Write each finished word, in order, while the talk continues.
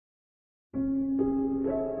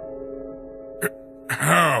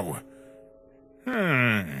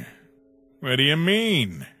How? What do you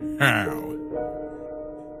mean, how?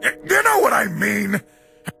 You know what I mean!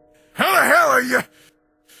 How the hell are you...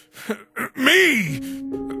 Me?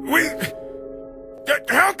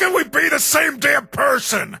 How can we be the same damn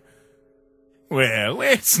person? Well,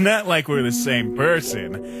 it's not like we're the same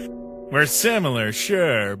person. We're similar,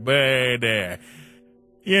 sure, but,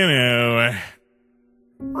 you know,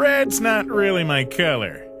 red's not really my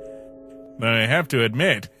color. But I have to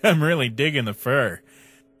admit, I'm really digging the fur.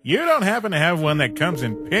 You don't happen to have one that comes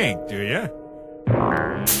in pink, do you?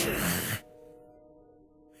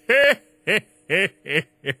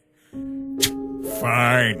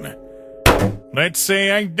 Fine. Let's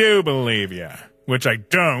say I do believe you, which I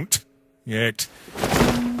don't, yet.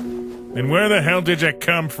 Then where the hell did you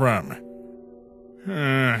come from?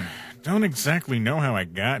 Don't exactly know how I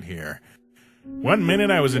got here. One minute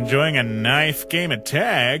I was enjoying a knife game of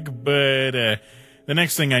tag, but the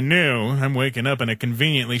next thing I knew, I'm waking up in a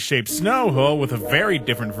conveniently shaped snow hole with a very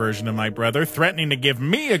different version of my brother threatening to give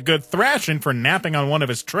me a good thrashing for napping on one of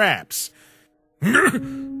his traps.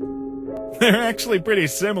 They're actually pretty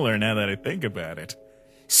similar now that I think about it.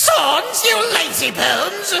 Sons, you lazy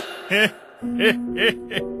bones!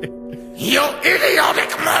 You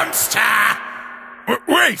idiotic monster!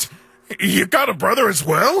 Wait! You got a brother as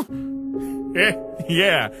well?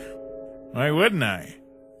 Yeah. Why wouldn't I?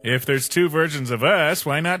 If there's two versions of us,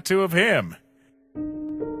 why not two of him?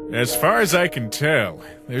 As far as I can tell,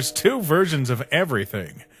 there's two versions of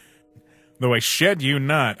everything. Though I shed you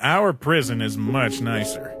not, our prison is much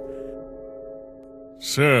nicer.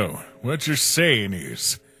 So, what you're saying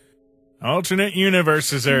is, alternate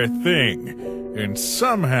universes are a thing, and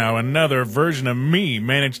somehow another version of me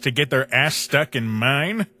managed to get their ass stuck in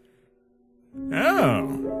mine?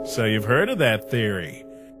 Oh, so you've heard of that theory?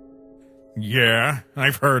 Yeah,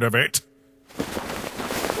 I've heard of it.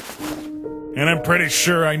 And I'm pretty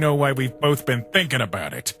sure I know why we've both been thinking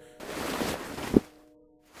about it.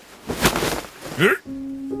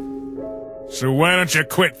 So why don't you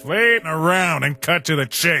quit flating around and cut to the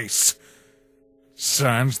chase?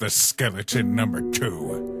 Sans the skeleton number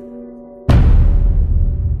 2.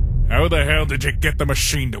 How the hell did you get the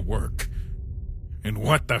machine to work? And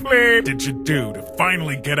what the f*** did you do to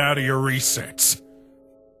finally get out of your resets?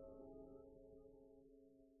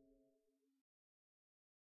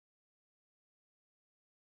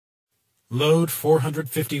 Load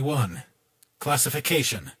 451.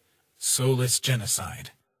 Classification: Soulless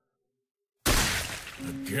Genocide.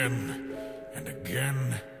 Again, and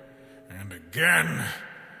again, and again.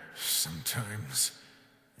 Sometimes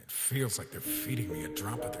it feels like they're feeding me a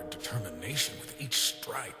drop of their determination with each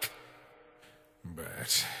strike.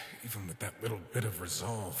 But even with that little bit of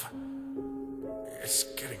resolve, it's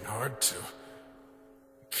getting hard to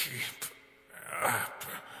keep up.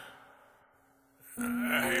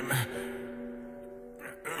 I'm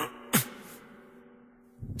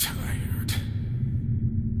tired.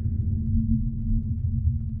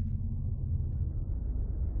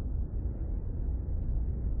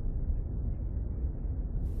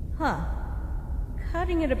 Huh.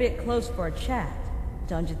 Cutting it a bit close for a chat,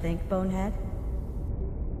 don't you think, Bonehead?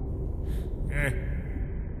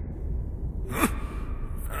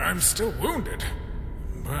 I'm still wounded,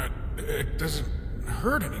 but it doesn't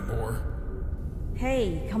hurt anymore.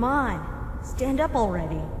 Hey, come on. Stand up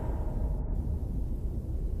already.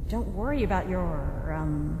 Don't worry about your,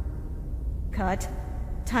 cut.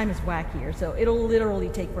 Time is wackier, so it'll literally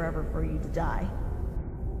take forever for you to die.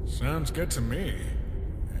 Sounds good to me.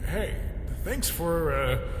 Hey, thanks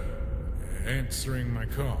for, answering my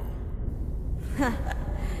call.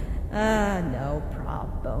 No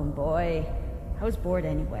prob, Bone Boy. I was bored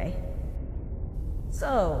anyway.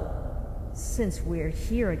 So, since we're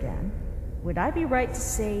here again, would I be right to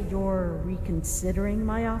say you're reconsidering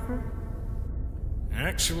my offer?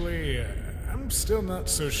 Actually, I'm still not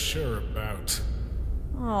so sure about...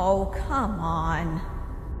 Oh, come on.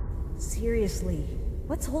 Seriously,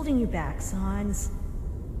 what's holding you back, Sans?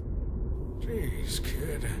 Jeez,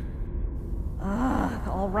 kid. Ugh,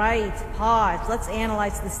 alright, pause. Let's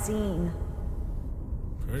analyze the scene.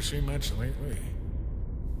 Pushy much lately?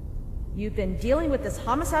 You've been dealing with this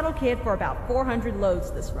homicidal kid for about 400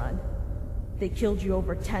 loads this run. They killed you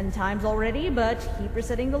over 10 times already, but keep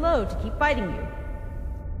resetting the load to keep fighting you.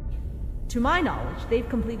 To my knowledge, they've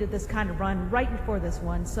completed this kind of run right before this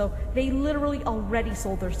one, so they literally already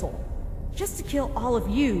sold their soul. Just to kill all of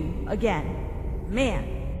you again. Man,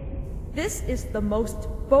 this is the most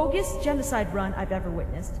bogus genocide run I've ever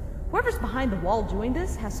witnessed. Whoever's behind the wall doing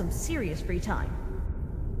this has some serious free time.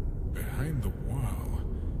 Behind the wall?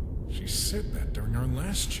 She said that during our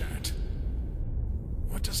last chat.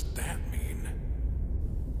 What What does that mean?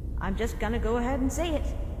 I'm just gonna go ahead and say it.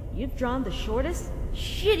 You've drawn the shortest,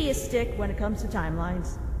 shittiest stick when it comes to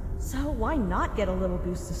timelines. So why not get a little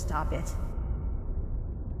boost to stop it?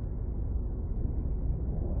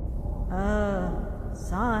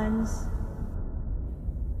 Sans.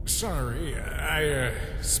 Sorry, I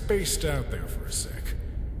spaced out there for a sec.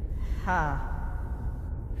 Ha.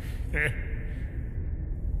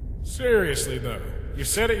 Seriously, though, you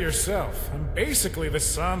said it yourself. I'm basically the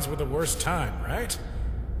Sans with the worst time, right?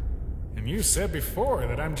 And you said before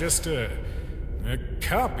that I'm just a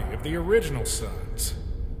copy of the original Sans.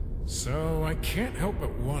 So I can't help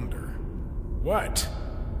but wonder. What?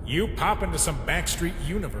 You pop into some backstreet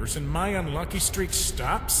universe and my unlucky streak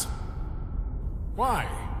stops? Why?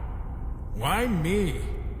 Why me?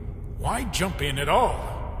 Why jump in at all?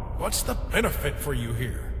 What's the benefit for you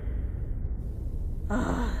here?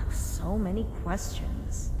 So many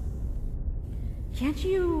questions. Can't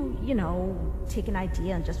you, take an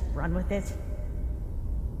idea and just run with it?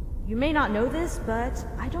 You may not know this, but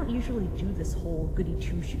I don't usually do this whole goody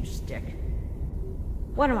two-shoes stick.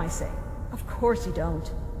 What am I saying? Of course you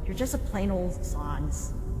don't. You're just a plain old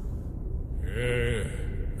Sans.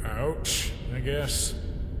 Ouch, I guess.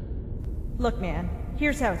 Look, man,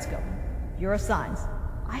 here's how it's going. You're a Sans.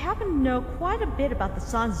 I happen to know quite a bit about the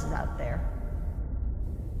Sanses out there.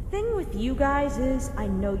 The thing with you guys is, I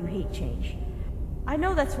know you hate change. I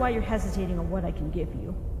know that's why you're hesitating on what I can give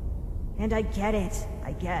you. And I get it,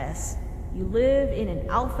 I guess. You live in an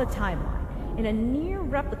alpha timeline, in a near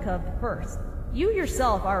replica of Earth. You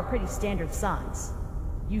yourself are a pretty standard Sans.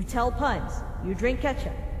 You tell puns, you drink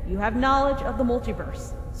ketchup, you have knowledge of the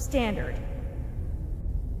multiverse. Standard.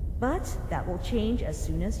 But that will change as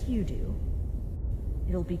soon as you do.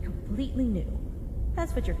 It'll be completely new.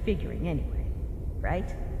 That's what you're figuring anyway,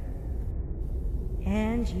 right?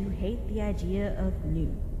 And you hate the idea of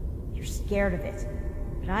new. You're scared of it.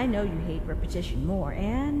 But I know you hate repetition more,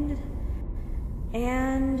 and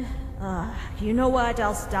you know what?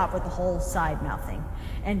 I'll stop with the whole side-mouth thing,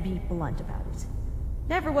 and be blunt about it.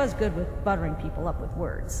 Never was good with buttering people up with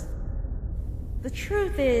words. The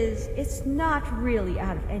truth is, it's not really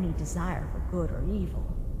out of any desire for good or evil.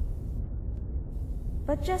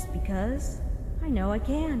 But just because I know I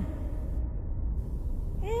can.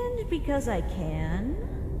 And because I can...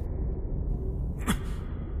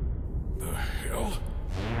 The hell?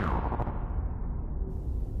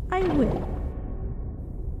 I will.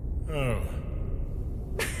 Oh.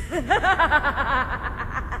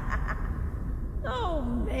 Oh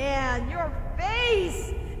man, your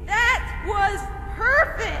face! That was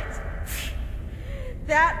perfect!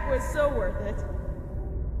 That was so worth it.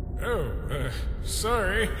 Oh,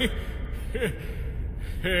 sorry.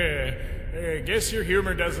 I guess your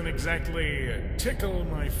humor doesn't exactly tickle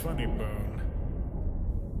my funny bone.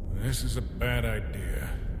 This is a bad idea.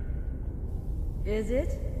 Is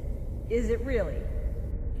it? Is it really?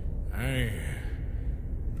 I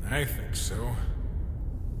think so.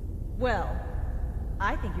 Well,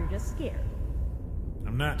 I think you're just scared.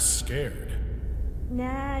 I'm not scared.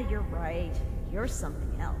 Nah, you're right. You're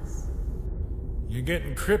something else. You're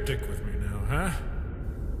getting cryptic with me now, huh?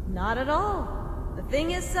 Not at all. The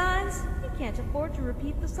thing is, Sans, you can't afford to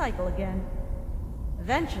repeat the cycle again.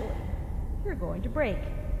 Eventually, you're going to break.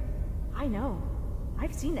 I know.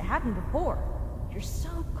 I've seen it happen before. You're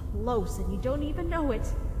so close and you don't even know it.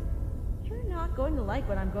 You're not going to like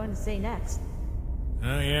what I'm going to say next.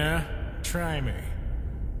 Oh yeah? Try me.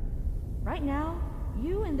 Right now,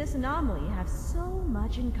 you and this anomaly have so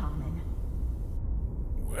much in common.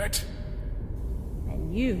 What?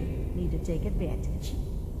 And you need to take advantage.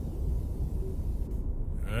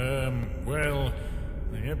 Well,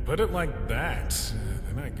 you put it like that,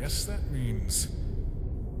 then I guess that means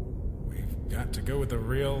we've got to go with a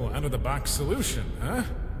real out-of-the-box solution, huh?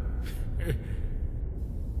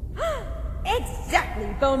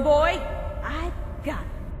 Exactly, Bone Boy! I've got it.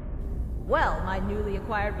 Well, my newly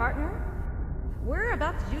acquired partner, we're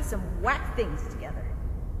about to do some whack things together.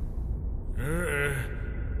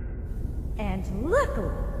 And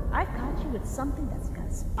luckily, I've got you with something that's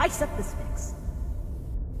gonna spice up this mix.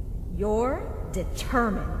 You're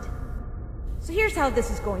determined. So here's how this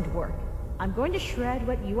is going to work. I'm going to shred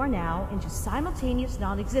what you are now into simultaneous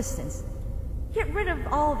non-existence. Get rid of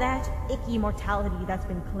all that icky mortality that's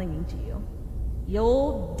been clinging to you.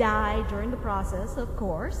 You'll die during the process, of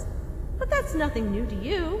course, but that's nothing new to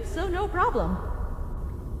you, so no problem.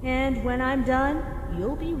 And when I'm done,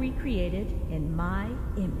 you'll be recreated in my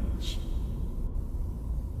image.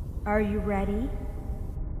 Are you ready?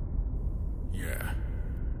 Yeah.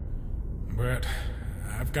 But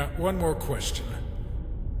I've got one more question.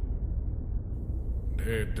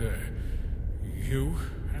 Did, you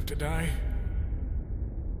have to die?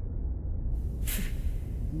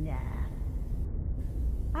 Nah.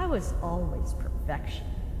 I was always perfection.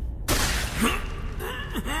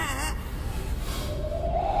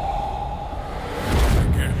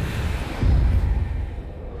 Again.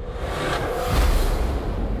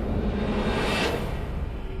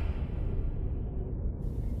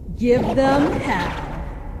 Give them hell.